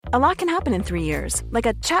A lot can happen in 3 years, like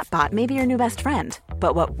a chatbot may be your new best friend.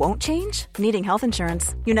 But what won't change? Needing health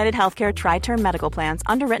insurance. United Healthcare Tri-Term Medical Plans,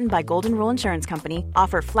 underwritten by Golden Rule Insurance Company,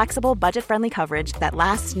 offer flexible, budget-friendly coverage that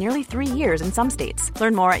lasts nearly 3 years in some states.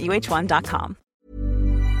 Learn more at uh1.com.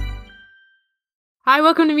 Hi,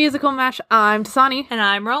 welcome to Musical Mash. I'm Sunny. And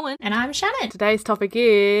I'm Rowan. And I'm Shannon. Today's topic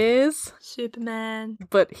is... Superman.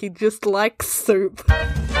 But he just likes soup.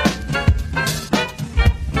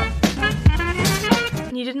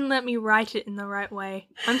 You didn't let me write it in the right way.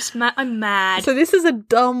 I'm mad. So this is a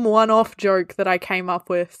dumb one-off joke that I came up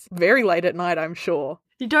with very late at night, I'm sure.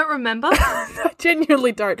 You don't remember? I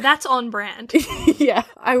genuinely don't. That's on brand. Yeah,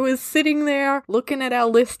 I was sitting there looking at our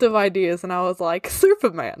list of ideas and I was like,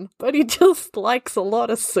 Superman, but he just likes a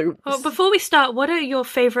lot of soup. Well, before we start, what are your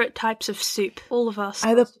favourite types of soup? All of us.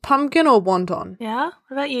 Either pumpkin or wonton. Yeah?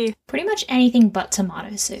 What about you? Pretty much anything but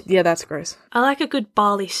tomato soup. Yeah, that's gross. I like a good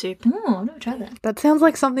barley soup. Oh, I've never tried that. That sounds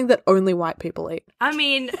like something that only white people eat. I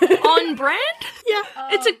mean, on brand? Yeah.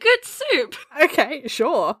 It's a good soup. Okay,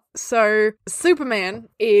 sure. So, Superman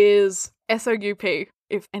is SOUP,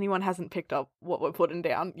 if anyone hasn't picked up what we're putting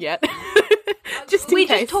down yet. Just in We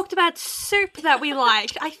case. just talked about soup that we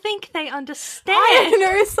liked. I think they understand. I don't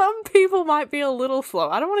know, some people might be a little slow.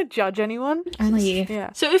 I don't want to judge anyone. Only you.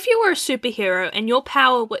 Yeah. So if you were a superhero and your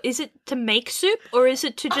power, is it to make soup or is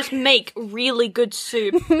it to just make really good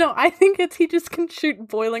soup? No, I think he just can shoot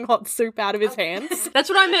boiling hot soup out of his hands. That's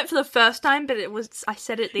what I meant for the first time, but I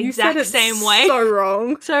said it the exact you said it same way. So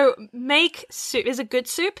wrong. So make soup. Is it good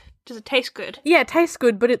soup? Does it taste good? Yeah, it tastes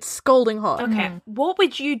good, but it's scalding hot. Okay. What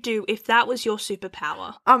would you do if that was your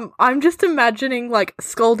superpower? I'm just imagining, like,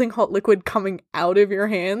 scalding hot liquid coming out of your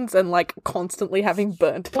hands and, like, constantly having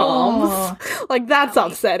burnt palms. Like, that's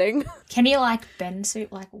upsetting. Can you, like, bend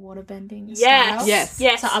soup, like water bending Yes. style? Yes.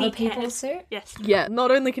 Yes. To other he people's can. soup? Yes. Yeah,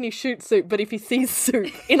 not only can he shoot soup, but if he sees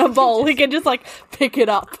soup in a bowl, he can just, like, pick it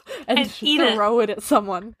up and eat it. throw it at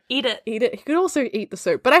someone. Eat it. Eat it. He could also eat the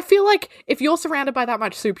soup. But I feel like if you're surrounded by that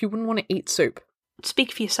much soup, you wouldn't want to eat soup.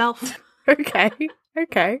 Speak for yourself. Okay,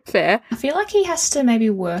 fair. I feel like he has to maybe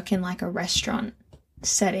work in, like, a restaurant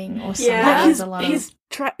setting or something. Yeah. There's a lot of...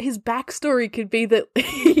 His backstory could be that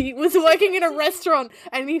he was working in a restaurant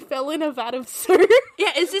and he fell in a vat of soup.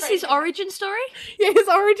 Yeah, is this his origin story? Yeah, his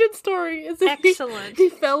origin story is that Excellent. he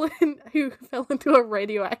fell into a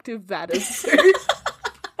radioactive vat of soup.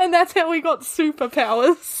 And that's how he got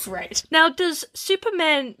superpowers. Great. Now, does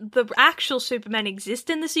Superman, the actual Superman, exist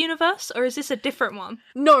in this universe, or is this a different one?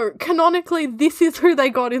 No, canonically, this is who they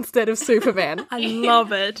got instead of Superman. I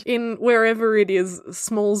love it. In wherever it is,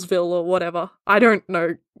 Smallsville or whatever. I don't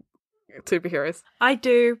know superheroes. I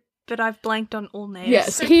do, but I've blanked on all names.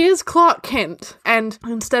 Yes, he is Clark Kent, and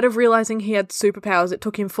instead of realising he had superpowers, it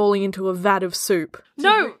took him falling into a vat of soup.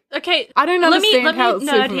 No, okay. I don't understand how nerd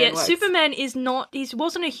Superman here. works. Superman is not. He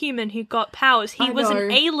wasn't a human who got powers. He I was know.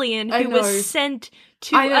 an alien I who know. was sent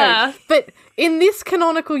to I know, Earth but in this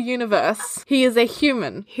canonical universe, he is a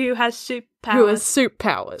human who has soup who has powers. soup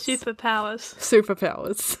powers. Superpowers.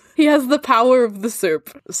 Superpowers. He has the power of the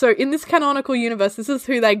soup. So in this canonical universe, this is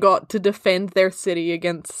who they got to defend their city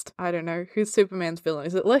against, I don't know, who's Superman's villain?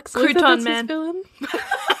 Is it Lex Luthor Crouton that's his Man. villain?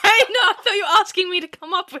 I know. I thought you were asking me to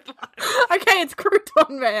come up with one. Okay, it's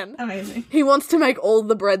Crouton Man. Amazing. He wants to make all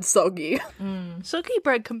the bread soggy. Soggy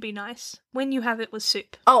bread can be nice when you have it with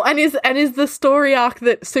soup. Oh, and is the story arc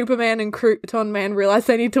that Superman and Crouton Man realize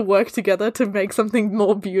they need to work together to make something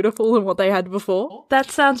more beautiful than what they had before?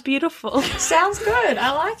 That sounds beautiful. Sounds good.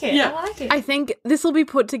 I like it. I like it. I think this will be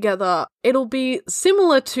put together. It'll be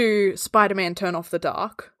similar to Spider-Man Turn Off the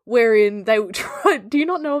Dark, wherein they try. Do you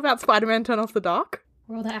not know about Spider-Man Turn Off the Dark?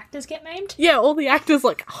 Where all the actors get maimed? Yeah, all the actors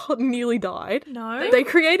nearly died. No. They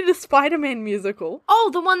created a Spider-Man musical. Oh,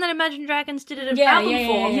 the one that Imagine Dragons did it in Yeah, album yeah,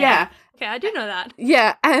 form. Yeah. Okay, I do know that.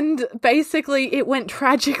 Yeah, and basically it went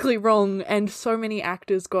tragically wrong and so many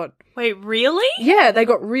actors got... Wait, really? Yeah, they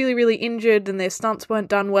got really, really injured and their stunts weren't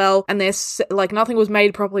done well and nothing was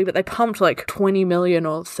made properly, but they pumped 20 million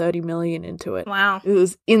or 30 million into it. Wow. It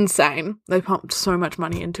was insane. They pumped so much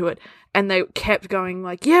money into it. And they kept going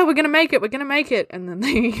yeah, we're going to make it. And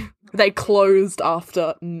then they closed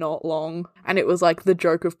after not long. And it was the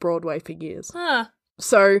joke of Broadway for years. Huh.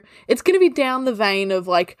 So it's going to be down the vein of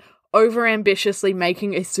over-ambitiously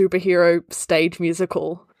making a superhero stage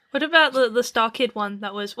musical. What about the Star Kid one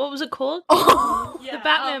that was, what was it called? Oh! The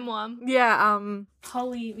Batman one. Yeah,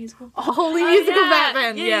 Holy musical. Holy Musical yeah.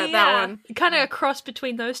 Batman. Yeah, that one. Kind of a cross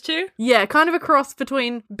between those two. Yeah, kind of a cross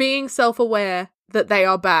between being self-aware that they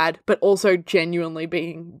are bad, but also genuinely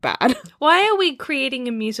being bad. Why are we creating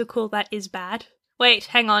a musical that is bad? Wait,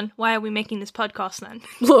 hang on. Why are we making this podcast then?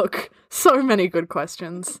 Look, so many good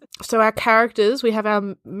questions. So our characters, we have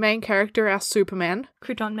our main character, our Superman.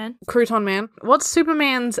 Crouton Man. Crouton Man. What's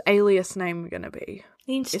Superman's alias name going to be?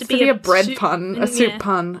 Needs It's to be a bread soup- pun, a soup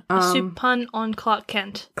pun. A soup pun on Clark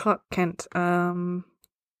Kent. Clark Kent.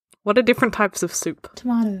 What are different types of soup?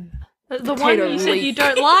 Tomato. The one Potato you said leaf. you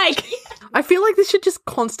don't like. I feel like this should just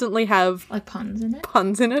constantly have Like puns in it.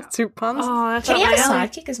 puns in it, soup puns. Oh, that's Can not he have a my alley.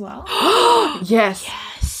 sidekick as well? Yes.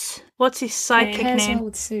 Yes. What's his sidekick Pairs well name?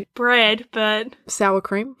 with soup. Bread, but Sour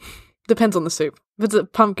cream. Depends on the soup. If it's a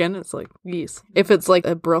pumpkin, it's like, yes. If it's like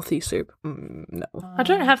a brothy soup, no. I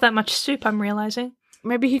don't have that much soup, I'm realizing.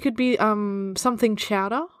 Maybe he could be something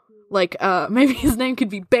chowder. Like maybe his name could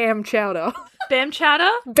be Bam Chowder. Bam chowder?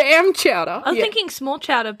 Bam Chowder. I was Yeah. thinking small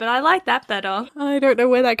chowder, but I like that better. I don't know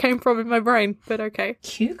where that came from in my brain, but okay.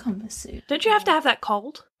 Cucumber soup. Don't you have to have that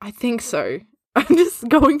cold? I think so. I'm just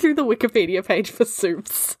going through the Wikipedia page for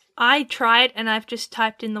soups. I tried and I've just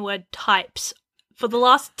typed in the word types for the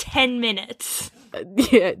last 10 minutes.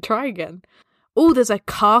 Yeah, try again. Oh, there's a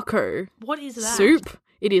kako What is that? soup.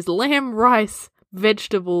 It is lamb, rice,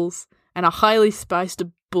 vegetables, and a highly spiced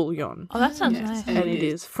bouillon. Oh, that sounds Yes. nice. And it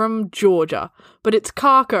is from Georgia. But it's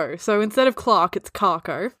kako. So instead of Clark, it's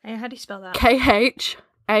kako. Hey, how do you spell that? K-H-A-R-C-H-O.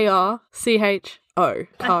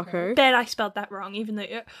 Kako. Bet I spelled that wrong, even though...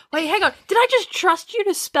 Wait, hang on. Did I just trust you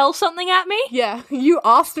to spell something at me? Yeah, you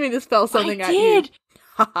asked me to spell something I at you. did.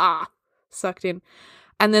 Haha. Sucked in.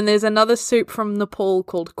 And then there's another soup from Nepal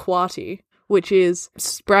called kwati, which is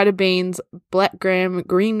sprouted beans, black gram,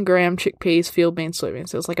 green gram, chickpeas, field beans, soybeans.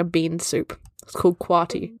 So it's like a bean soup. It's called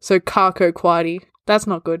kwati. So kako kwati. That's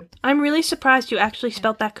not good. I'm really surprised you actually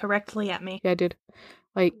spelled that correctly at me. Yeah, I did.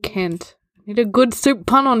 Like Kent. Need a good soup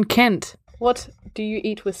pun on Kent. What do you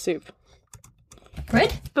eat with soup?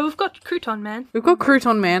 Bread? But we've got crouton, man. We've got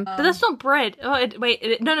crouton man. But that's not bread. Oh,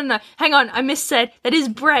 no. Hang on, I missaid. That is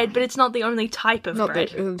bread, but it's not the only type of Not bread.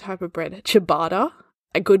 the type of bread. Ciabatta.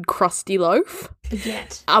 A good crusty loaf.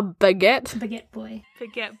 Baguette. A baguette. Baguette boy.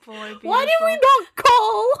 Forget boy. Why do we beautiful. not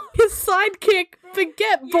call his sidekick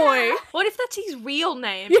Baguette Boy? What if that's his real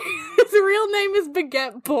name? His real name is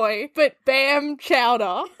Baguette Boy, but Bam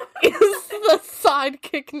Chowder is the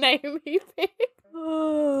sidekick name he picked.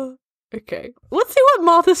 Okay. Let's see what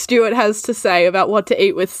Martha Stewart has to say about what to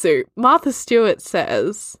eat with soup. Martha Stewart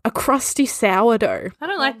says, a crusty sourdough. I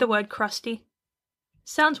don't like the word crusty.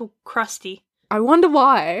 Sounds crusty. I wonder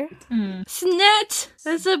why. Snet!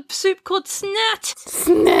 There's a soup called Snet!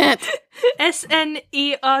 Snit.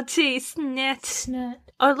 S-N-E-R-T. Snet. Snert.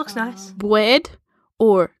 Oh, it looks nice. Bread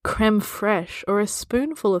or creme fraiche or a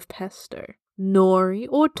spoonful of pesto. Nori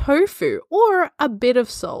or tofu or a bit of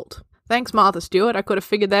salt. Thanks, Martha Stewart. I could have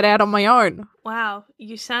figured that out on my own. Wow,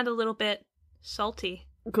 you sound a little bit salty.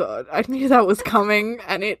 God, I knew that was coming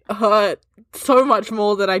and it hurt so much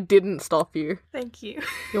more that I didn't stop you. Thank you.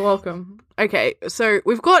 You're welcome. Okay, so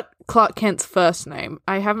we've got Clark Kent's first name.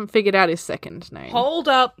 I haven't figured out his second name. Hold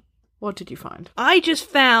up. What did you find? I just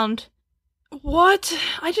found... What?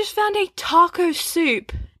 I just found a taco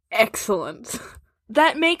soup. Excellent.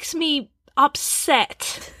 That makes me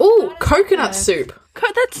upset. Ooh, coconut soup.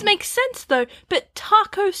 That makes sense, though. But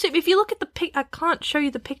taco soup, if you look at the I can't show you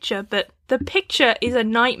the picture, but the picture is a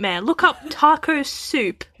nightmare. Look up taco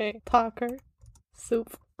soup. Okay, taco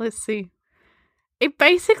soup. Let's see. It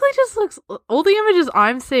basically just looks... All the images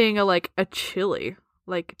I'm seeing are like a chili.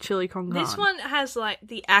 Like chili con carne. This one has, like,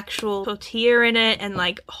 the actual tortilla in it and,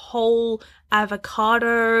 like, whole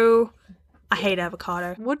avocado. I hate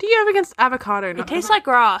avocado. What do you have against avocado? It tastes like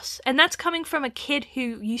grass, and that's coming from a kid who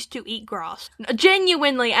used to eat grass.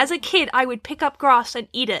 Genuinely, as a kid, I would pick up grass and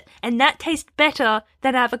eat it, and that tastes better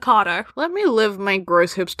than avocado. Let me live my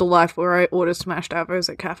gross hipster life where I order smashed avos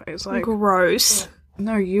at cafes. Like, Gross.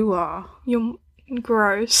 no, you are. You're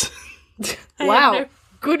gross. Wow,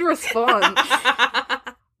 good response.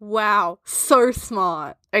 Wow, so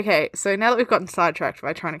smart. Okay, so now that we've gotten sidetracked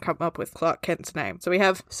by trying to come up with Clark Kent's name, so we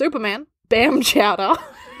have Superman, Bam Chowder,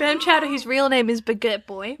 Bam Chowder, whose real name is Baguette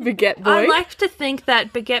Boy. Baguette Boy. I like to think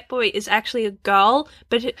that Baguette Boy is actually a girl,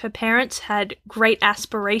 but her parents had great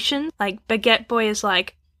aspirations. Like, Baguette Boy is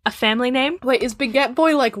like a family name. Wait, is Baguette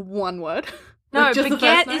Boy like one word? No, Like, just the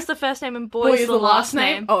Baguette first name? is the first name and Boy is the last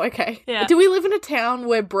name. Oh, okay. Yeah. Do we live in a town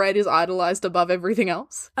where bread is idolized above everything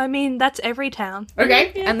else? I mean, that's every town.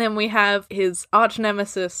 Okay. And then we have his arch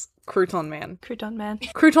nemesis, Crouton Man. Crouton Man.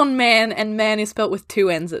 Crouton Man, and man is spelt with two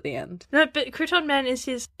N's at the end. No, but Crouton Man is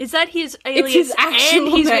his... Is that his alias? his actual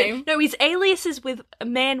and his name. No, his alias is with a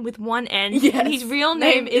man with one N. Yes. And his real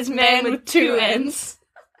name is man with two N's.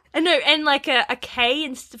 And no, and like a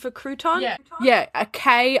K for crouton? Yeah, a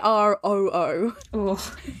Kroo. Oh,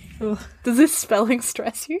 oh, Does this spelling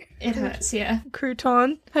stress you? it hurts, yeah.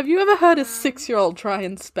 Crouton. Have you ever heard a 6-year-old try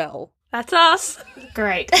and spell? That's us.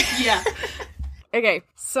 Great. Yeah. Okay,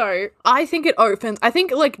 so I think like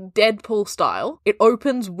Deadpool style, it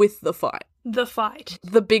opens with the fight. The fight.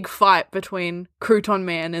 The big fight between Crouton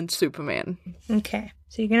Man and Superman. Okay.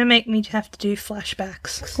 So you're going to make me have to do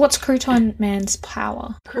flashbacks. What's Crouton Man's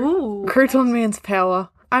power? Ooh. Crouton Man's power.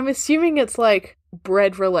 I'm assuming it's like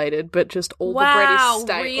bread related, but just all the bread is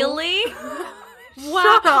stale. Really? Wow,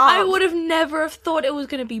 Shut up. I would have never have thought it was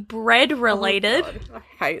going to be bread related. Oh God,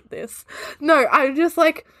 I hate this. No, I'm just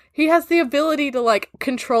like, he has the ability to like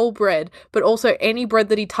control bread, but also any bread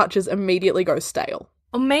that he touches immediately goes stale.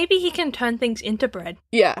 Or maybe he can turn things into bread.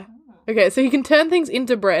 Yeah. Okay, so he can turn things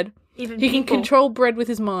into bread. Even He can people. control bread with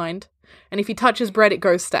his mind, and if he touches bread, it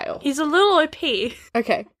goes stale. He's a little OP.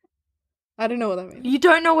 Okay. I don't know what that means. You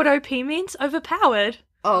don't know what OP means? Overpowered.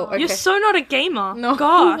 Oh, okay. You're so not a gamer. No,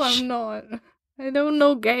 Gosh. I'm not. I don't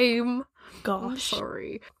know game. I'm Gosh.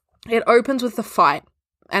 sorry. It opens with the fight,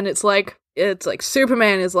 and it's like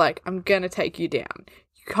Superman is like, I'm gonna take you down.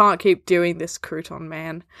 You can't keep doing this, Crouton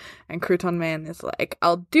Man. And Crouton Man is like,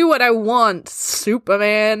 I'll do what I want,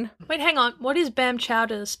 Superman. Wait, hang on. What is Bam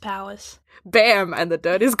Chowder's powers? Bam, and the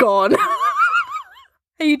dirt is gone.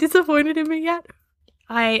 Are you disappointed in me yet?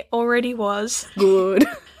 I already was. Good.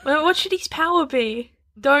 Well, what should his power be?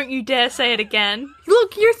 Don't you dare say it again.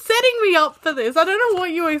 Look, you're setting me up for this. I don't know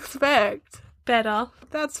what you expect. Better.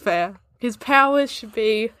 That's fair. His powers should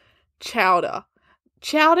be chowder.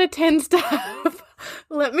 Chowder tends to have...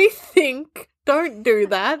 Let me think. Don't do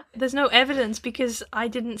that. There's no evidence because I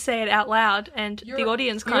didn't say it out loud and the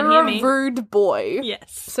audience can't You're hear a me. rude boy.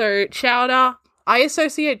 Yes. So, chowder... I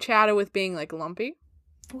associate chowder with being, like, lumpy.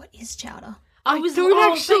 What is chowder? I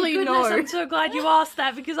don't actually thank know. goodness, I'm so glad you asked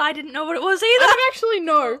that because I didn't know what it was I either. don't actually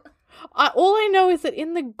know. All I know is that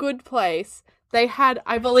in The Good Place, they had,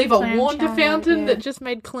 I believe, a Clam water chowder, fountain yeah. that just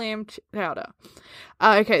made clam chowder.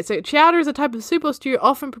 Okay, so chowder is a type of soup or stew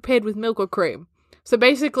often prepared with milk or cream. So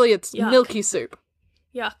basically, it's Yuck. milky soup.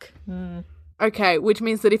 Yuck. Okay, which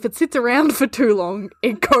means that if it sits around for too long,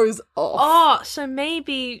 it goes off. Oh, so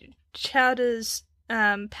maybe Chowder's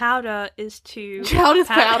powder is to... Chowder's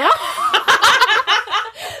powder?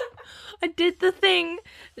 I did the thing.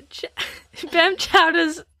 Bam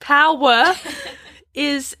Chowder's power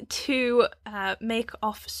is to make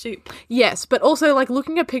off soup. Yes, but also, like,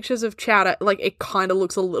 looking at pictures of chowder, like, it kind of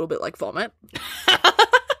looks a little bit like vomit.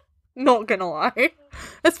 Not gonna lie.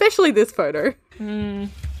 Especially this photo.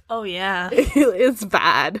 Oh, yeah. It's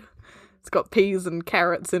bad. It's got peas and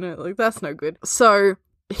carrots in it. Like, that's no good. So,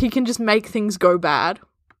 he can just make things go bad.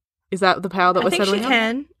 Is that the power that I we're think she settling on?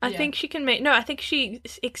 can. I think she can make... No, I think she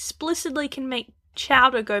explicitly can make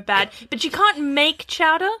chowder go bad, but she can't make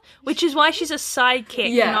chowder, which is why she's a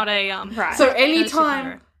sidekick, Yeah. not a... Right. So not a anytime...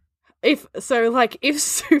 superhero. If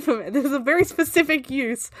Superman... There's a very specific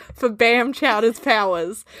use for Bam Chowder's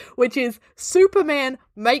powers, which is Superman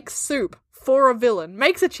makes soup for a villain,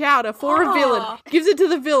 makes a chowder for a villain, gives it to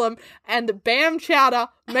the villain, and Bam Chowder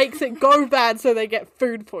makes it go bad so they get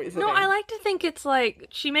food poisoning. No, I like to think it's like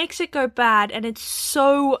she makes it go bad, and it's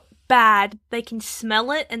so bad they can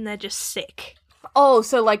smell it and they're just sick. Oh,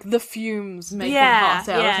 so like the fumes make them pass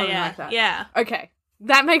out or something like that. Yeah. Okay.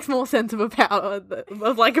 That makes more sense of a power,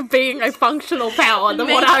 of like being a functional power than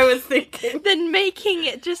what I was thinking. Then making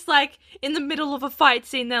it just like in the middle of a fight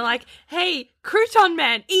scene, they're like, "Hey, Crouton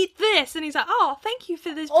Man, eat this," and he's like, "Oh, thank you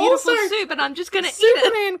for this beautiful Also, soup," and I'm just gonna eat it.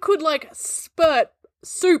 Superman could like spurt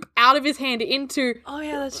soup out of his hand into Oh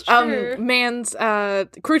yeah, that's true.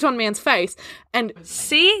 Crouton Man's face, and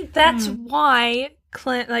See, that's why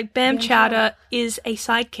Bam Chowder is a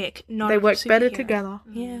sidekick, not they a work better superhero. together.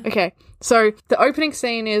 Yeah. Okay, so the opening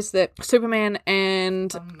scene is that Superman and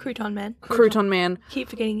Crouton Man. Crouton Man. Keep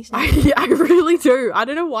forgetting his name. I really do. I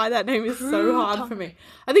don't know why that name is so hard Crouton. for me.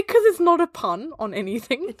 I think because it's not a pun on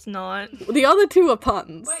anything. It's not. The other two are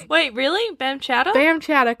puns. Wait, really? Bam Chowder? Bam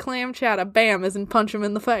chowder, clam chowder, bam, as in punch him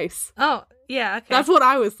in the face. Oh, yeah, okay. That's what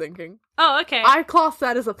I was thinking. Oh, okay. I class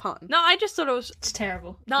that as a pun. No, I just thought it was It's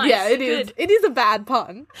terrible. nice. Yeah, it is. Good. It is a bad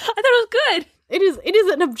pun. I thought it was good. It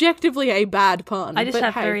is an objectively a bad pun. I just but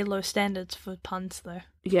have hey. very low standards for puns, though.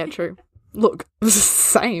 Yeah, true. Look,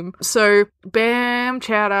 same. So Bam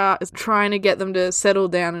Chowder is trying to get them to settle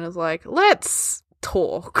down and is like, let's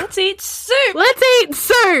talk. Let's eat soup! Let's eat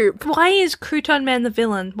soup! Why is Crouton Man the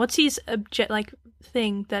villain? What's his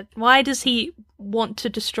thing that... Why does he want to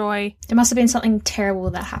destroy. It must have been something terrible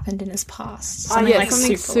that happened in his past. Something like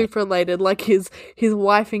something soup. soup related, like his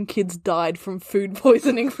wife and kids died from food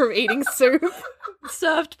poisoning from eating soup.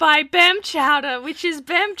 Served by Bam Chowder, which is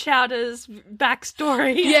Bam Chowder's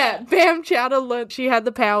backstory. Yeah, Bam Chowder learnt she had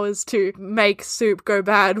the powers to make soup go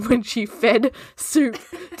bad when she fed soup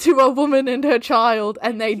to a woman and her child,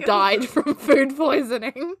 and they died from food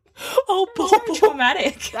poisoning. Oh, Very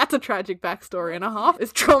traumatic. That's a tragic backstory and a half.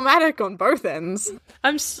 It's traumatic on both ends.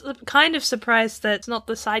 I'm kind of surprised that it's not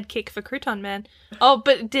the sidekick for Crouton Man. Oh,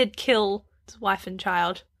 but it did kill his wife and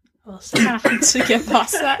child. Also. To get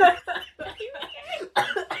past that.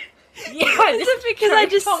 Yeah, is it because I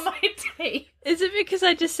just on my tea. Is it because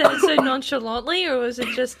I just said it so nonchalantly, or was it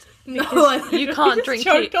just because you can't drink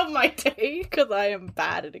choked tea? on my tea because I am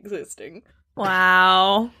bad at existing.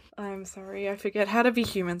 Wow. I'm sorry, I forget how to be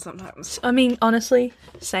human sometimes. I mean, honestly,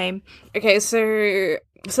 same. Okay, so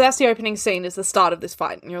that's the opening scene, is the start of this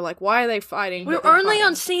fight, and you're like, why are they fighting? We're But they're only fighting.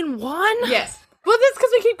 on scene 1? Yes. Well, that's because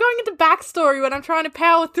we keep going into backstory when I'm trying to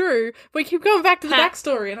power through. We keep going back to the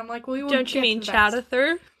backstory, and I'm like, well, we will Don't you get mean to the chowder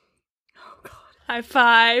through? Oh, God. High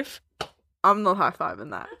five. I'm not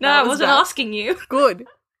high-fiving that. No, That I was wasn't bad. asking you. Good.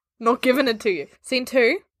 Not giving it to you. Scene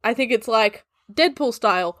 2, I think it's like Deadpool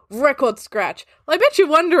style, record scratch. I bet you're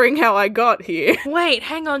wondering how I got here. Wait,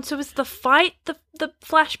 hang on. So is the fight the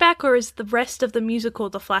flashback, or is the rest of the musical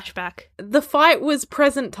the flashback? The fight was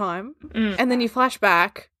present time, and then you flash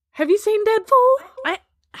back. Have you seen Deadpool? I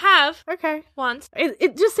have Okay. once.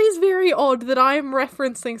 It just seems very odd that I am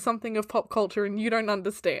referencing something of pop culture and you don't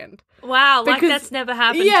understand. Wow, like Because- that's never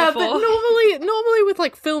happened Yeah, before. but normally with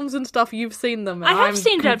like films and stuff, you've seen them. And I have I'm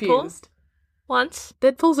seen Deadpool. confused. Once.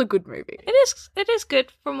 Deadpool's a good movie. It is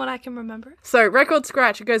good from what I can remember. So, record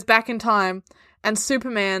scratch, it goes back in time, and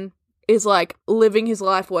Superman is like living his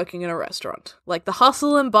life working in a restaurant. Like the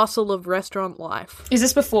hustle and bustle of restaurant life. Is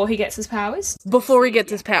this before he gets his powers? Before he gets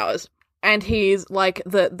his powers. And he's like,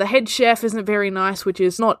 the head chef isn't very nice, which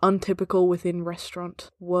is not untypical within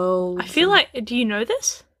restaurant world. I feel like, do you know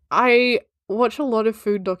this? I watch a lot of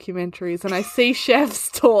food documentaries and I see chefs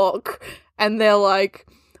talk and they're like,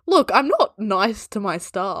 look, I'm not nice to my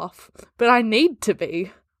staff, but I need to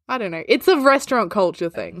be. I don't know. It's a restaurant culture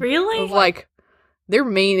thing. Really? Of like, they're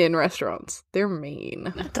mean in restaurants. They're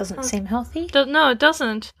mean. That doesn't seem healthy. No, it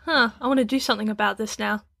doesn't. Huh. I want to do something about this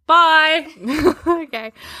now. Bye!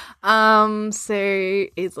 Okay. So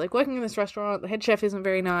it's like working in this restaurant, the head chef isn't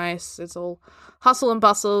very nice, it's all hustle and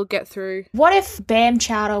bustle, get through. What if Bam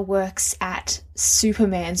Chowder works at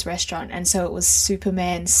Superman's restaurant, and so it was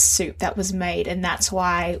Superman's soup that was made, and that's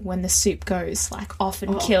why when the soup goes like off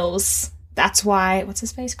and kills, that's why what's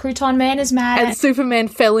his face? Crouton Man is mad And at, Superman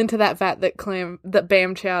fell into that vat that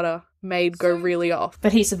Bam Chowder made go really off.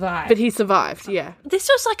 but he survived. But he survived, yeah. This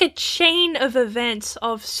was like a chain of events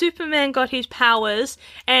of Superman got his powers,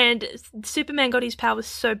 and Superman got his powers,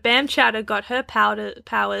 so Bam Chowder got her powers.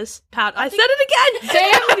 I said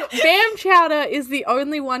it again! Bam Chowder is the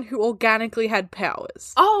only one who organically had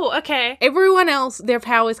powers. Oh, okay. Everyone else, their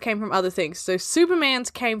powers came from other things. So Superman's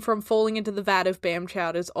came from falling into the vat of Bam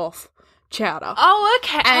Chowder's off chowder. Oh,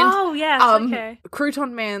 okay. And, oh, yes, okay.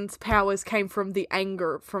 Crouton Man's powers came from the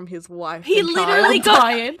anger from his wife. He and literally child got-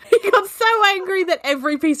 dying. He got so angry that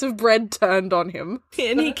every piece of bread turned on him.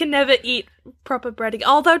 And he can never eat proper bread again.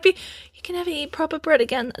 Although it'd be, you can never eat proper bread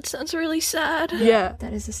again. That sounds really sad. Yeah.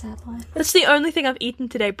 That is a sad line. That's the only thing I've eaten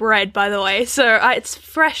today, bread, by the way. So it's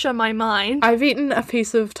fresh on my mind. I've eaten a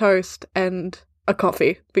piece of toast and a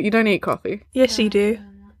coffee, but you don't eat coffee. Yes, you do.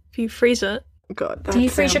 If you freeze it. God, that Do you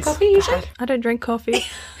freeze your sounds coffee usually? bad. I don't drink coffee.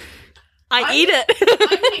 I eat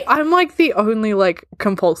it. I'm like the only like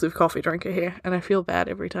compulsive coffee drinker here, and I feel bad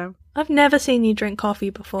every time. I've never seen you drink coffee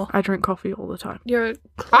before. I drink coffee all the time. You're a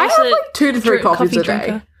I have closet like 2 to 3 coffees coffee a day.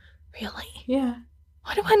 drinker. Really? Yeah,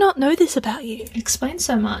 Why do I not know this about you? Explains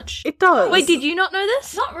so much. it does. Wait, did you not know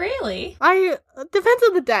this? Not really. Depends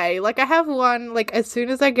on the day. Like, I have one, like, as soon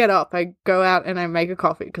as I get up, I go out and I make a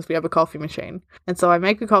coffee, because we have a coffee machine. And so I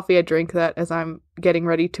make a coffee, I drink that as I'm getting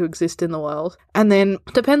ready to exist in the world. And then,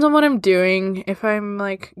 depends on what I'm doing. If I'm,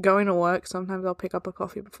 like, going to work, sometimes I'll pick up a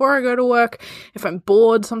coffee before I go to work. If I'm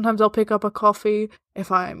bored, sometimes I'll pick up a coffee. If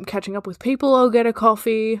I'm catching up with people, I'll get a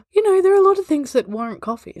coffee. You know, there are a lot of things that warrant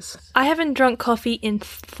coffees. I haven't drunk coffee in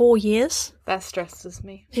 4 years. That stresses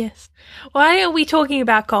me. Yes. Why are we talking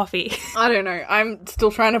about coffee? I don't know. I'm still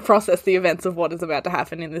trying to process the events of what is about to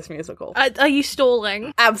happen in this musical. Are you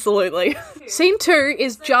stalling? Absolutely. Scene 2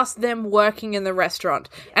 is just them working in the restaurant.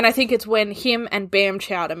 And I think it's when him and Bam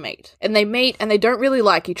Chowder meet. And they meet and they don't really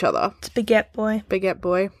like each other. Spaghetti boy. Baguette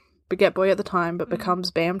boy. Spaghetti Boy at the time, but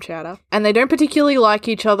becomes Bam Chowder. And they don't particularly like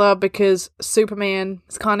each other because Superman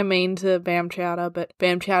is kind of mean to Bam Chowder, but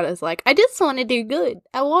Bam Chowder's like, I just want to do good.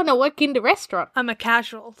 I want to work in the restaurant. I'm a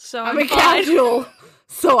casual, so I'm I'm a fine. casual,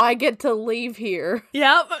 so I get to leave here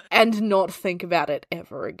Yep. and not think about it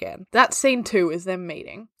ever again. That's scene 2 is them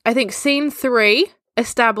meeting. I think scene 3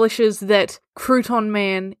 establishes that Crouton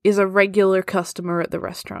Man is a regular customer at the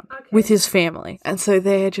restaurant with his family. And so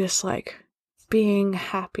they're just like being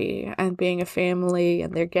happy and being a family,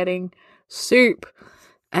 and they're getting soup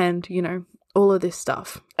and, you know, all of this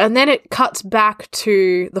stuff. And then it cuts back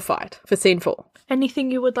to the fight for scene 4.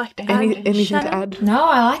 Anything you would like to add? Anything to Shannon? add? No,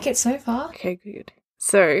 I like it so far. Okay, good.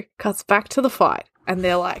 So, cuts back to the fight, and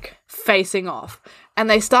they're like facing off. And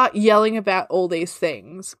they start yelling about all these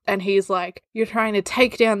things. And he's like, you're trying to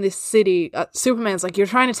take down this city. Superman's like, you're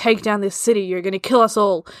trying to take down this city. You're going to kill us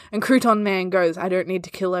all. And Crouton Man goes, I don't need to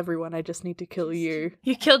kill everyone. I just need to kill you.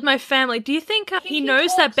 You killed my family. Do you think he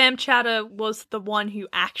knows that Bam Chowder was the one who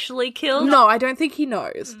actually killed? No, I don't think he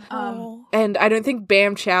knows. Oh. And I don't think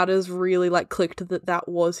Bam Chowder's really like clicked that that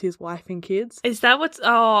was his wife and kids. Is that what's...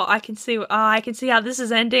 Oh, I can see how this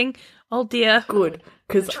is ending. Oh dear. Good.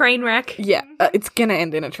 Because, Train wreck. yeah, it's going to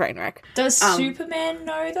end in a train wreck. Does Superman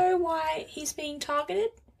know, though, why he's being targeted?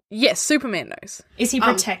 Yes, Superman knows. Is he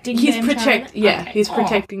protecting He's Bam Chowder? Yeah, Okay. he's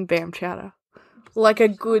protecting Bam Chowder. Like a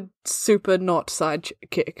good super not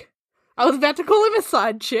sidekick. I was about to call him a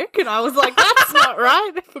side chick, and I was like, that's not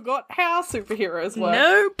right. I forgot how superheroes work.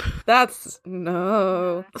 Nope.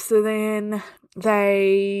 No. So then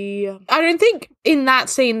I don't think in that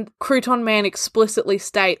scene Crouton Man explicitly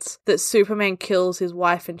states that Superman kills his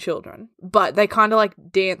wife and children, but they kind of like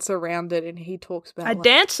dance around it, and he talks about A like,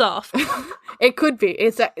 dance off. It could be.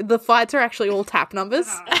 The fights are actually all tap numbers.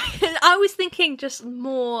 I was thinking just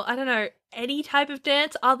more, I don't know, any type of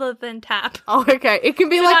dance other than tap. Oh, okay. It can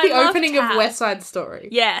be But like I the love opening of tap. West Side Story.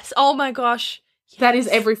 Yes. Oh my gosh. That is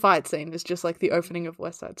every fight scene. Is just like the opening of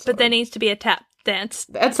West Side Story. But there needs to be a tap dance.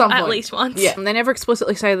 At some point. At least once. Yeah. And they never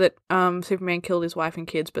explicitly say that Superman killed his wife and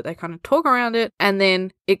kids, but they kind of talk around it. And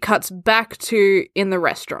then it cuts back to in the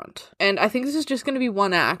restaurant. And I think this is just going to be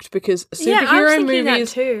one act because Yeah, I was superhero thinking that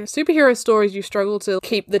movies, too. superhero stories, you struggle to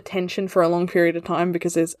keep the tension for a long period of time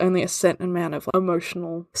because there's only a set amount of like,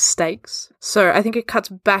 emotional stakes. So I think it cuts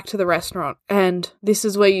back to the restaurant. And this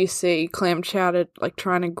is where you see Clam Chowder like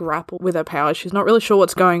trying to grapple with her powers. She's not really sure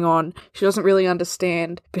what's going on. She doesn't really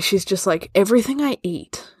understand, but she's just like, everything I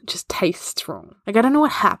eat just tastes wrong. Like, I don't know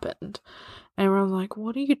what happened. And everyone's like,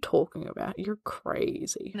 what are you talking about? You're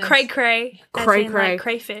crazy. Cray cray. As Cray in, cray. like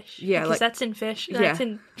crayfish. Yeah, Because like- that's in fish. Yeah. That's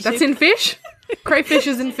in That's soup. in fish? Crayfish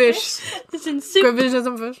is in fish. It's in soup. Crayfish is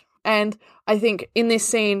in fish. And I think in this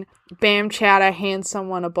scene, Bam Chowder hands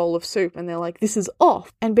someone a bowl of soup and they're like, this is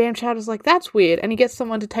off. And Bam Chowder's like, that's weird. And he gets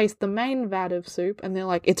someone to taste the main vat of soup and they're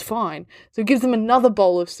like, it's fine. So he gives them another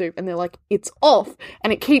bowl of soup and they're like, it's off.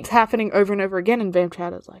 And it keeps happening over and over again. And Bam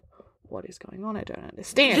Chowder's like, what is going on? I don't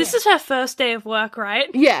understand. This is her first day of work, right?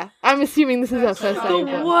 Yeah, I'm assuming this is our first day. The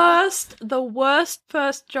of work. worst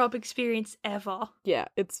first job experience ever. Yeah,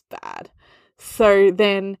 it's bad. So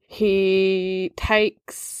then he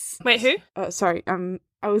takes... Wait, who? Sorry,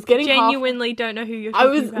 I was getting Genuinely don't know who you're I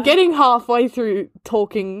talking was about. getting halfway through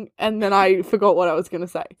talking and then I forgot what I was going to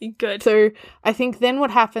say. Good. So I think then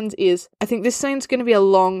what happens is, I think this scene's going to be a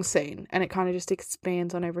long scene and it kind of just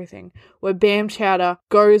expands on everything, where Bam Chowder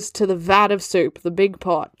goes to the vat of soup, the big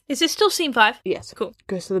pot. Is this still scene 5? Yes. Cool.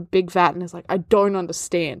 Goes to the big vat and is like, I don't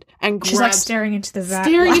understand. And She's like grabs- staring into the vat.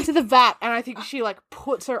 staring like- into the vat, and I think she like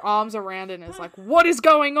puts her arms around it and is like, what is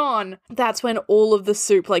going on? That's when all of the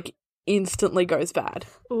soup like instantly goes bad.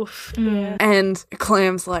 Oof. Mm. And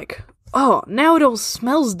Clam's like, oh, now it all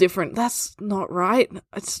smells different. That's not right.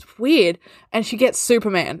 It's weird. And she gets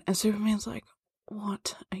Superman, and Superman's like,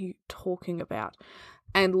 what are you talking about?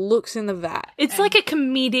 And looks in the vat. It's like a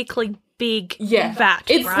comedically big Yeah. vat,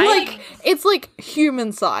 It's right? it's like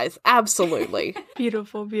human size, absolutely.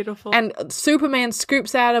 Beautiful, beautiful. And Superman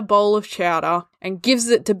scoops out a bowl of chowder and gives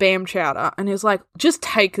it to Bam Chowder and is like, just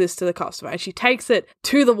take this to the customer. And she takes it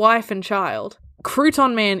to the wife and child.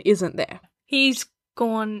 Crouton Man isn't there. He's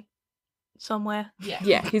gone somewhere. Yeah,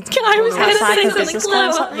 he's I was going to Outside say for something business call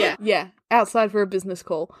or clever. something? yeah, outside for a business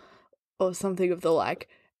call or something of the like.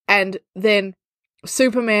 And then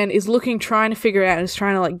Superman is trying to figure out and is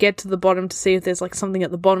trying to like get to the bottom to see if there's like something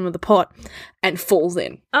at the bottom of the pot and falls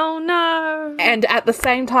in. Oh no. And at the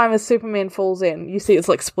same time as Superman falls in, you see it's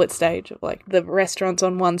like split stage of like the restaurant's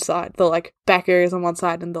on one side, the like back areas on one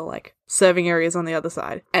side and the like serving areas on the other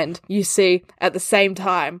side. And you see at the same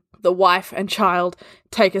time the wife and child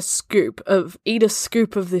eat a scoop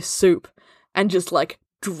of this soup and just like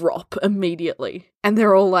drop immediately. And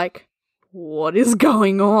they're all like, what is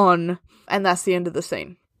going on? And that's the end of the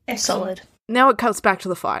scene. Solid. Now it cuts back to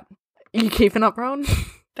the fight. You keeping up, Rowan?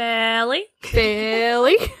 Barely.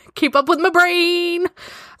 Barely. Keep up with my brain.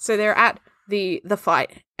 So they're at the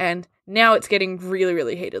fight, and now it's getting really,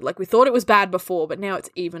 really heated. Like, we thought it was bad before, but now it's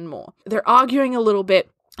even more. They're arguing a little bit,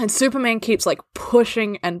 and Superman keeps, like,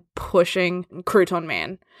 pushing and pushing Crouton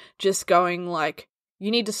Man, just going, like,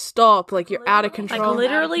 you need to stop, like, you're out of control. Like,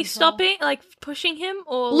 literally stopping, like, pushing him,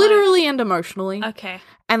 or literally and emotionally. Okay.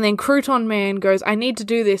 And then Crouton Man goes, I need to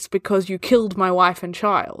do this because you killed my wife and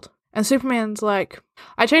child. And Superman's like,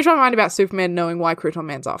 I changed my mind about Superman knowing why Crouton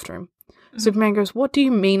Man's after him. Superman goes, what do you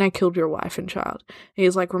mean I killed your wife and child? And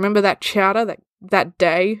he's like, remember that chowder, that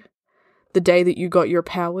day? The day that you got your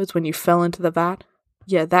powers when you fell into the vat?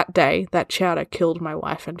 Yeah, that day, that chowder killed my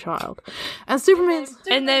wife and child. And Superman's...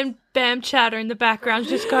 And then Bam Chowder in the background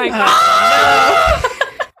just going,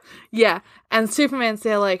 Yeah, and Superman's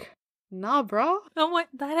there like, nah, bro. oh, what?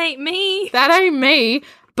 That ain't me. That ain't me.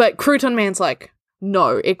 But Crouton Man's like,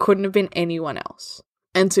 no, it couldn't have been anyone else.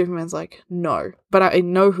 And Superman's like, no, but I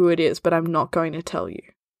know who it is, but I'm not going to tell you.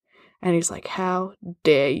 And he's like, how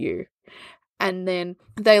dare you? And then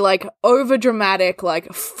they, like, over-dramatic,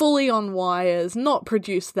 like, fully on wires, not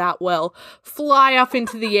produced that well, fly up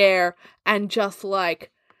into the air and just,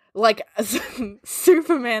 like,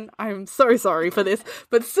 Superman, I'm so sorry for this,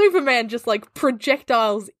 but Superman just, like,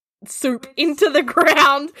 projectiles Soup into the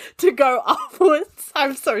ground to go upwards.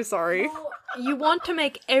 I'm so sorry. You want to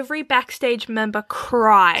make every backstage member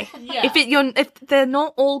cry. Yeah. If they're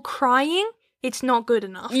not all crying, it's not good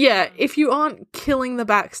enough. Yeah, if you aren't killing the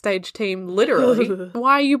backstage team, literally,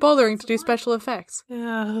 why are you bothering to do special effects?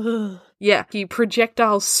 Yeah, he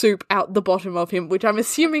projectiles Soup out the bottom of him, which I'm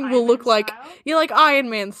assuming will look like, yeah, like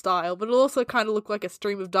Iron Man style, but it'll also kind of look like a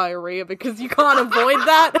stream of diarrhea because you can't avoid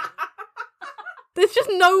that. There's just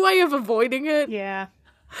no way of avoiding it. Yeah.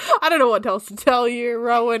 I don't know what else to tell you.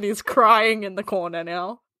 Rowan is crying in the corner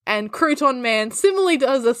now. And Crouton Man similarly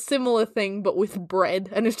does a similar thing, but with bread,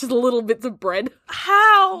 and it's just little bits of bread.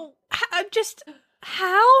 How?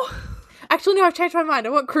 How? Actually, no, I've changed my mind. I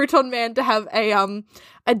want Crouton Man to have a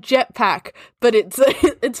jetpack, but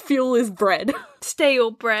its fuel is bread.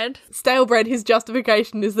 Stale bread. Stale bread, his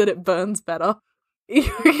justification is that it burns better.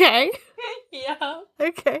 Okay? Yeah.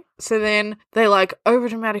 Okay. So then they, like,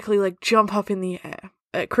 over-dramatically, like, jump up in the air.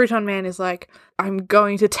 Crouton Man is like, I'm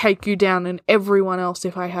going to take you down and everyone else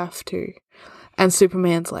if I have to. And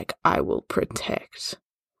Superman's like, I will protect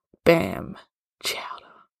Bam Chowder.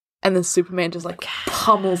 And then Superman just, like,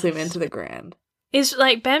 pummels him into the ground. Is,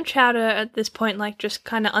 like, Bam Chowder at this point, like, just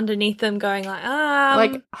kind of underneath them going, like,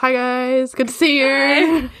 like, hi guys, good to see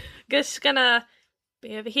you. Hi. Just gonna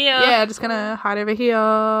be over here. Yeah, just gonna hide over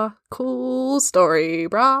here. Cool story,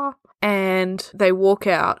 brah. And they walk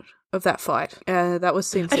out of that fight. That was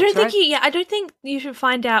scene 6, I don't think you should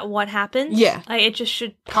find out what happens. Yeah. Like, it just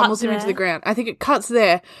should pummels him into the ground. I think it cuts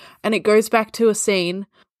there, and it goes back to a scene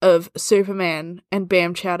of Superman and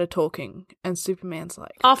Bam Chowder talking, and Superman's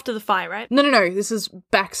like... After the fight, right? No, this is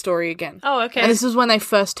backstory again. Oh, okay. And this is when they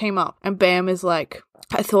first team up, and Bam is like,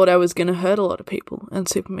 I thought I was gonna hurt a lot of people, and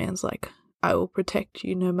Superman's like, I will protect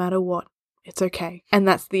you no matter what. It's okay. And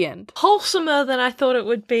that's the end. Wholesomer than I thought it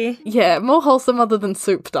would be. Yeah, more wholesome other than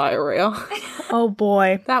Soup diarrhea. Oh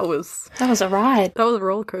boy. That was a ride. That was a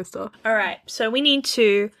roller coaster. Alright, so we need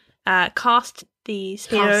to cast these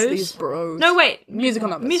heroes. Cast these bros. No, wait. Musical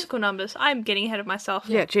numbers. Musical numbers. I'm getting ahead of myself.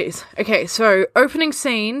 Yeah, jeez. Okay, so opening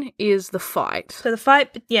scene is the fight. So the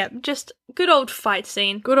fight, yeah, just good old fight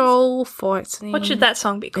scene. Good old fight scene. What should that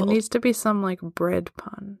song be It called? needs to be some, like, bread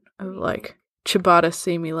pun of, like, Ciabatta,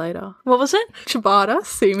 see me later. What was it? Ciabatta,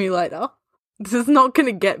 see me later. This is not going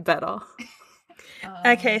to get better.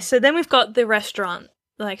 Okay, so then we've got the restaurant.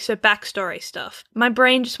 Like, so backstory stuff. My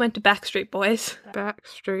brain just went to Backstreet Boys.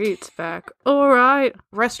 Backstreet's back. Alright.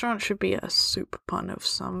 Restaurant should be a soup pun of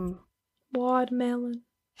some... Watermelon.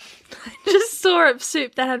 I just saw a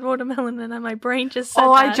soup that had watermelon in it, and my brain just said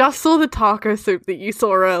Oh, that. I just saw the taco soup that you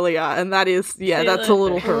saw earlier, and that is, yeah, that's a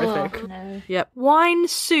little Oh, horrific. no. Yep. Wine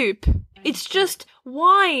soup. It's just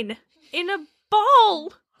wine in a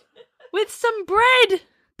bowl with some bread.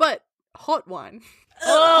 But hot wine.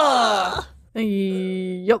 Ugh.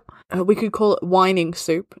 Yep. We could call it whining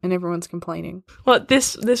soup, and everyone's complaining. What,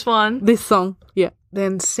 this one? This song. Yeah.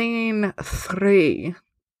 Then scene 3.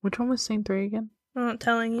 Which one was scene 3 again? I'm not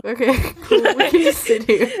telling you. Okay, cool. We can just sit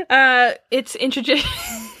here. It's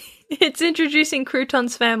it's introducing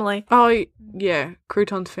Crouton's family. Oh, yeah.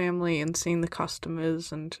 Crouton's family and seeing the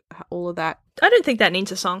customers and all of that. I don't think that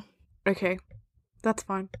needs a song. Okay. That's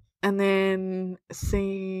fine. And then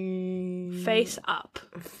scene... Face up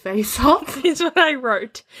Face Up? is what I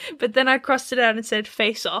wrote. But then I crossed it out and said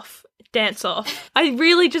face off, dance off. I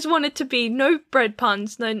really just want it to be no bread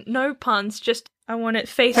puns, no puns, just I want it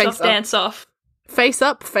face off, up. dance off. Face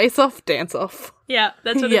Up, Face Off, Dance Off. Yeah,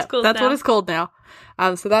 that's what it's called that's now. what it's called now.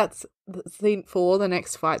 So that's scene 4, the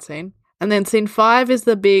next fight scene. And then scene 5 is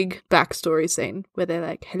the big backstory scene where they're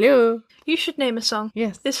like, hello. You should name a song.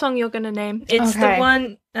 Yes. This song you're going to name. It's Okay. the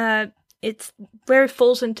one, it's where it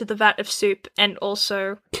falls into the vat of soup and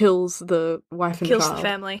also Kills the wife and kills child. the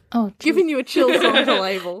family. Oh, Giving you a chill song to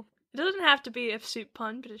label. It doesn't have to be a soup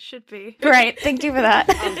pun, but it should be. great. Thank you for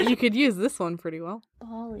that. You could use this one pretty well.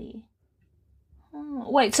 Bali.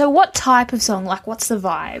 Oh, wait, so what type of song? Like, what's the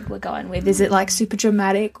vibe we're going with? Is it like super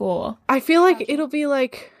dramatic or? I feel like it'll be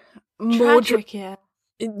like more Tragic, yeah.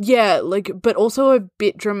 yeah, like, but also a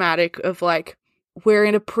bit dramatic of like, we're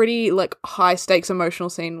in a pretty like high stakes emotional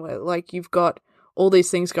scene where like you've got all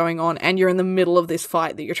these things going on and you're in the middle of this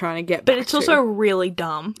fight that you're trying to get But back it's to. also really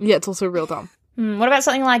dumb. Yeah, it's also real dumb. What about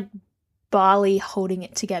something like Bali holding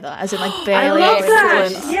it together, as in like I barely? love that!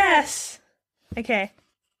 Excellent. Yes! Okay.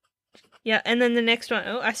 Yeah, and then the next one.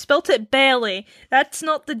 Oh, I spelt it barely. That's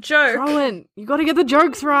not the joke. Rowan, you gotta get the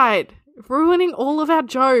jokes right. Ruining all of our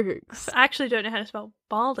jokes. I actually don't know how to spell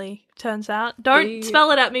barley, turns out. Don't B-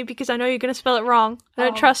 spell it at me because I know you're going to spell it wrong. I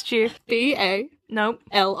don't trust you. B-A-L-I. Nope.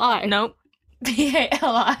 Nope.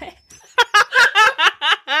 B-A-L-I.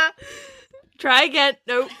 Try again.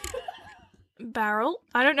 Nope. Barrel.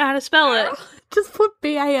 I don't know how to spell it. Just put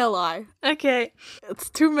B-A-L-I. Okay. It's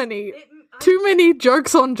too many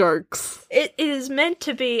jokes on jokes. It is meant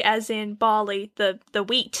to be as in barley, the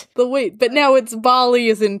wheat. The wheat, but now it's Bali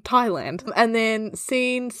is in Thailand. And then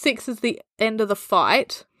scene 6 is the end of the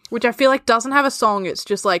fight, which I feel like doesn't have a song, it's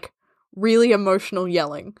just like really emotional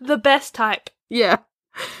yelling. The best type. Yeah,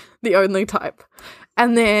 the only type.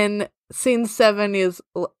 And then scene 7 is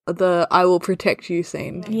the I Will Protect You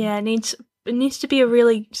scene. Yeah, it needs to be a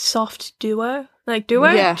really soft duo. Like duo?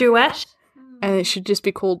 Yeah. Duet. And it should just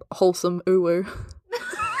be called Wholesome Uwu.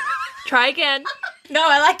 Try again. No,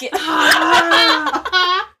 I like it.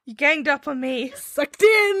 You ganged up on me. Sucked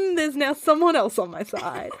in! There's now someone else on my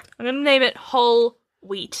side. I'm going to name it Whole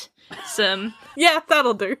Wheat. Yeah,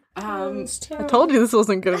 that'll do. I told you this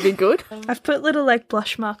wasn't going to be good. I've put little like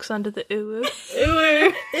blush marks under the uwu.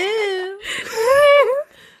 Uwu.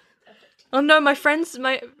 Oh no, my friends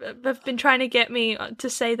have been trying to get me to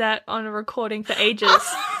say that on a recording for ages.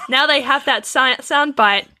 Now they have that sound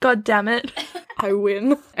bite. God damn it. I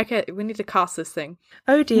win. Okay, we need to cast this thing.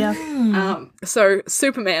 Oh dear. So,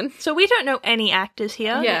 Superman. So we don't know any actors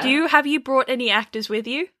here. Yeah. Have you brought any actors with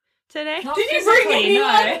you today? Did you bring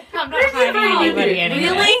anyone? No, I'm not hiding anybody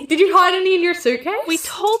anywhere. Really? Did you hide any in your suitcase? We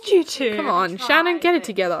told you to. Come on, Shannon, get it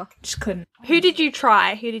together. Just couldn't. Who did you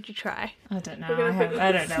try? I don't know.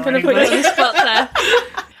 I don't know. I'm gonna put you on anybody. the spot there.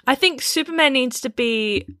 I think Superman needs to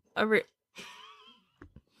be a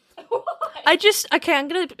I'm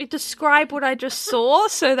gonna describe what I just saw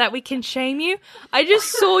so that we can shame you. I just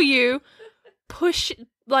saw you push,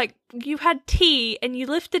 like, you had tea and you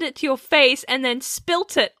lifted it to your face and then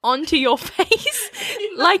spilt it onto your face.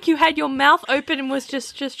 Like you had your mouth open and was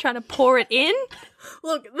just trying to pour it in.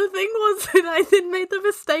 Look, the thing was that I then made the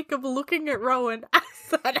mistake of looking at Rowan as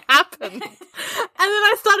that happened. And then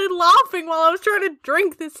I started laughing while I was trying to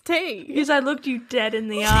drink this tea. Because I looked you dead in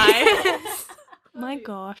the eye. My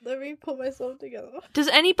God. Let me pull myself together. Does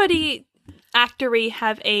anybody actory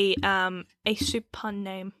have a soup pun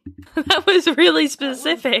name? That was really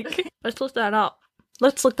specific. Let's look that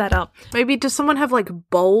up. Maybe does someone have like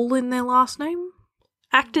bowl in their last name?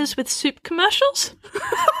 Actors with soup commercials?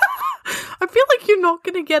 I feel like you're not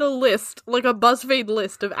going to get a list, like a BuzzFeed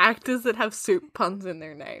list of actors that have soup puns in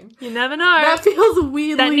their name. You never know. That feels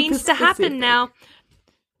weirdly That needs to happen specific. now.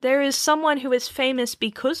 There is someone who is famous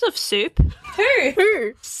because of soup.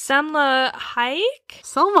 Who? Salma Hayek?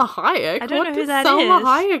 Selma Hayek? I don't what know who does that Selma is.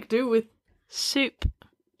 Hayek do with... Soup.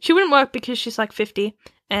 She wouldn't work because she's like 50.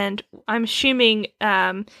 And I'm assuming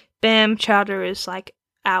Bam Chowder is like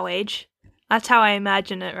our age. That's how I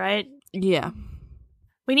imagine it, right? Yeah.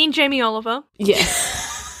 We need Jamie Oliver.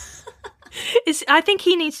 Yes. I think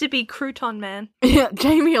he needs to be Crouton Man. Yeah,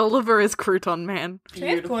 Jamie Oliver is Crouton Man. We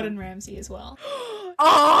have Gordon Ramsay as well.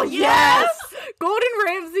 Oh, yes! Gordon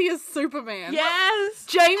Ramsay is Superman. Yes!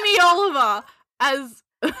 Jamie Oliver as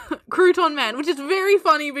Crouton Man, which is very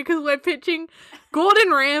funny because we're pitching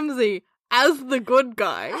Gordon Ramsay as the good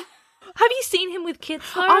guy. Have you seen him with kids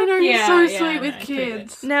though? I know, he's Yeah, so yeah, sweet I with know,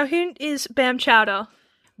 kids. Now who is Bam Chowder?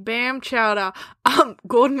 Bam Chowder.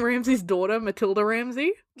 Gordon Ramsay's daughter, Matilda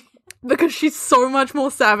Ramsay. because she's so much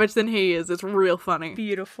more savage than he is. It's real funny.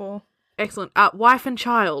 Beautiful. Excellent. Wife and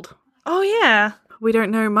child. Oh, yeah. We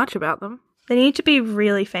don't know much about them. They need to be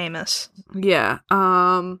really famous. Yeah.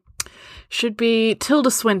 Should be Tilda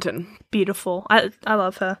Swinton. Beautiful. I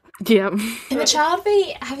love her. Yeah. In the child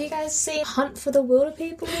be, have you guys seen Hunt for the Wilder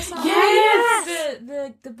People or something?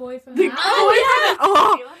 Yes! The boy from The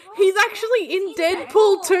he's actually in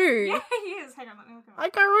Deadpool too. Yeah, he is. Hang on, let me look him up. I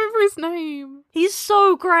can't remember his name. He's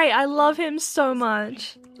so great. I love him so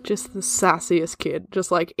much. Just the sassiest kid,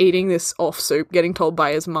 just like eating this off soup, getting told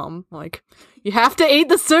by his mum, like, you have to eat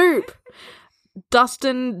the soup.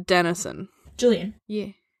 Dustin Dennison. Julian. Yeah.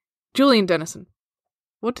 Julian Dennison.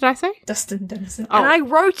 What did I say? Dustin Dennison. And I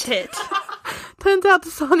wrote it. Turns out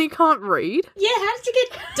Dasani can't read. Yeah, how did you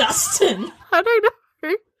get Dustin? I don't know.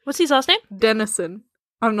 What's his last name? Dennison.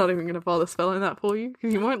 I'm not even going to bother spelling that for you,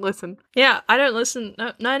 because you won't listen. Yeah, I don't listen.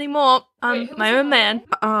 No, not anymore. I'm my own man.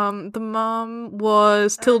 The mum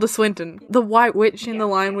was Tilda Swinton, the White Witch in The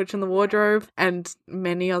Lion Witch in the Wardrobe, and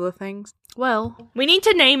many other things. Well, We need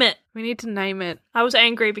to name it. we need to name it. I was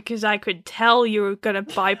angry because I could tell you were going to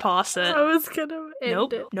bypass it. I was going to end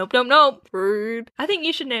Nope. it. Nope. Rude. I think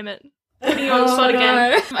you should name it. Putting you on the spot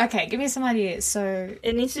again. Okay, give me some ideas. So,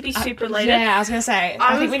 It needs to be soup related. yeah, I was gonna say.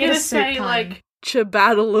 I think we need a soup pun.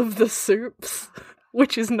 Battle of the Soups,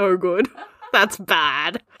 which is no good. That's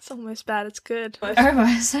bad. It's almost bad. It's good.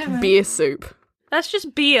 Almost. Beer soup. That's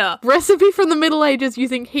just beer. Recipe from the Middle Ages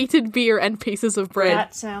using heated beer and pieces of bread.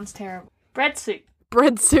 That sounds terrible. Bread soup.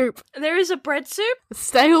 Bread soup. There is a bread soup?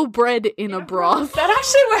 Stale bread in a broth. That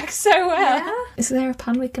actually works so well. Is there a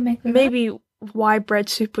pun we can make with Maybe why bread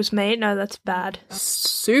soup was made? No, that's bad.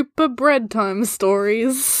 Super bread time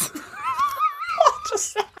stories.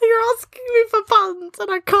 that? You're asking me for puns and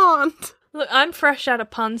I can't. Look, I'm fresh out of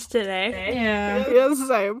puns today. Yeah. Yeah,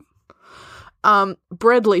 same.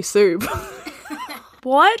 Breadly soup.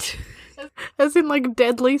 What? As in like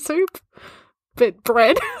deadly soup. But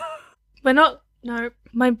bread. We're not... No.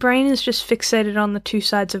 My brain is just fixated on the two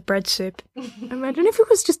sides of bread soup. Imagine if it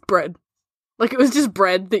was just bread. Like it was just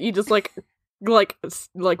bread that you just like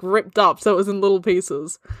ripped up so it was in little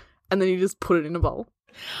pieces. And then you just put it in a bowl.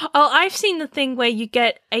 Oh, I've seen the thing where you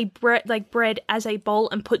get a bread as a bowl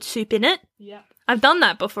and put soup in it. Yeah. I've done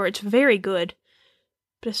that before. It's very good.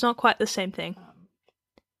 But it's not quite the same thing.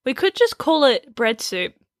 We could just call it bread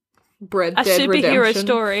soup. Bread A Dead superhero Redemption.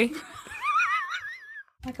 story.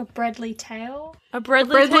 Like a breadly tail? A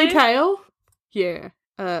breadly, Breadly tale? tail? Yeah.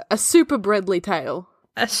 A super breadly tail.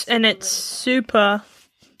 And it's super,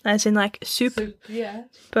 as in like super. Yeah.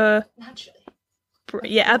 Naturally.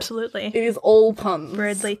 Yeah, absolutely. It is all puns.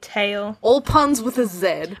 Breadly tail. All puns with a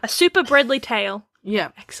Z. A super breadly tail.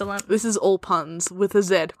 Yeah. Excellent. This is all puns with a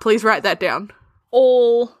Z. Please write that down.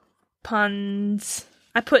 All puns.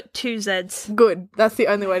 I put 2 Zs. Good. That's the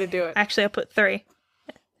only way to do it. Actually, I put 3.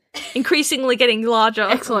 Increasingly getting larger.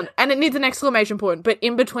 Excellent. And it needs an exclamation point, but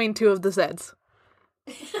in between 2 of the Zs.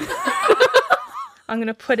 I'm going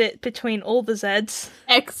to put it between all the Zs.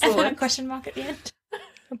 And a Excellent. question mark at the end.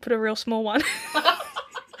 I'll put a real small one.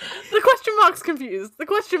 The question mark's confused. The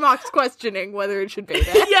question mark's questioning whether it should be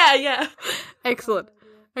there. yeah. Excellent.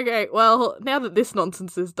 Okay, well, now that this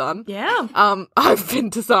nonsense is done, Yeah. I've been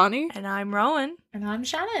Tasani, And I'm Rowan. And I'm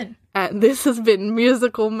Shannon. and this has been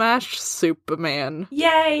Musical Mash Superman.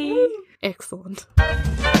 Yay! Excellent.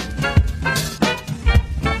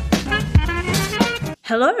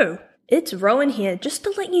 Hello, it's Rowan here. Just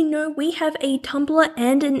to let you know, we have a Tumblr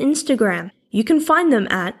and an Instagram. You can find them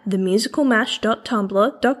at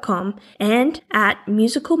themusicalmash.tumblr.com and at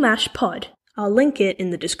musicalmashpod. I'll link it in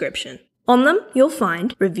the description. On them, you'll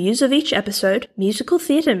find reviews of each episode, musical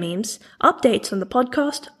theatre memes, updates on the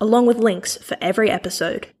podcast, along with links for every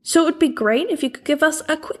episode. So it would be great if you could give us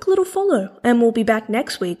a quick little follow, and we'll be back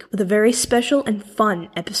next week with a very special and fun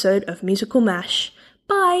episode of Musical Mash.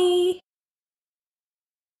 Bye!